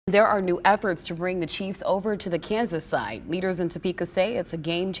There are new efforts to bring the Chiefs over to the Kansas side. Leaders in Topeka say it's a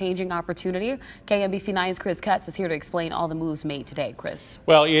game-changing opportunity. KMBC 9's Chris Cutts is here to explain all the moves made today. Chris.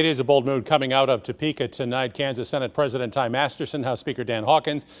 Well, it is a bold move coming out of Topeka tonight. Kansas Senate President Ty Masterson, House Speaker Dan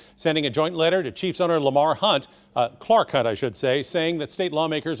Hawkins sending a joint letter to Chiefs owner Lamar Hunt, Clark Hunt, I should say, saying that state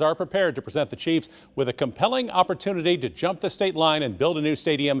lawmakers are prepared to present the Chiefs with a compelling opportunity to jump the state line and build a new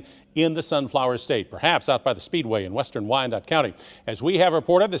stadium in the Sunflower State, perhaps out by the Speedway in western Wyandotte County. As we have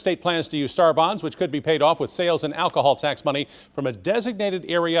reported, the state plans to use star bonds, which could be paid off with sales and alcohol tax money from a designated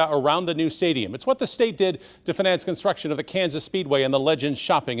area around the new stadium. It's what the state did to finance construction of the Kansas Speedway and the Legends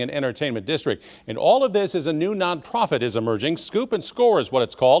Shopping and Entertainment District. And all of this is a new nonprofit is emerging. Scoop and Score is what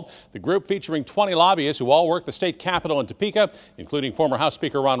it's called. The group featuring 20 lobbyists who all work the state capitol in Topeka, including former House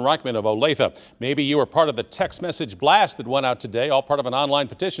Speaker Ron Reichman of Olathe. Maybe you were part of the text message blast that went out today, all part of an online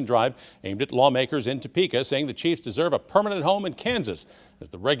petition drive aimed at lawmakers in Topeka, saying the Chiefs deserve a permanent home in Kansas. As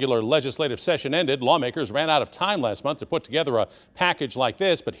the regular legislative session ended, lawmakers ran out of time last month to put together a package like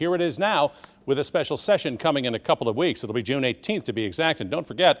this, but here it is now with a special session coming in a couple of weeks. It'll be June 18th to be exact. And don't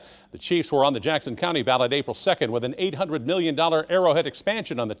forget, the Chiefs were on the Jackson County ballot April 2nd with an $800 million Arrowhead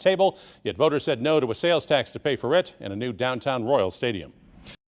expansion on the table, yet voters said no to a sales tax to pay for it and a new downtown Royal Stadium.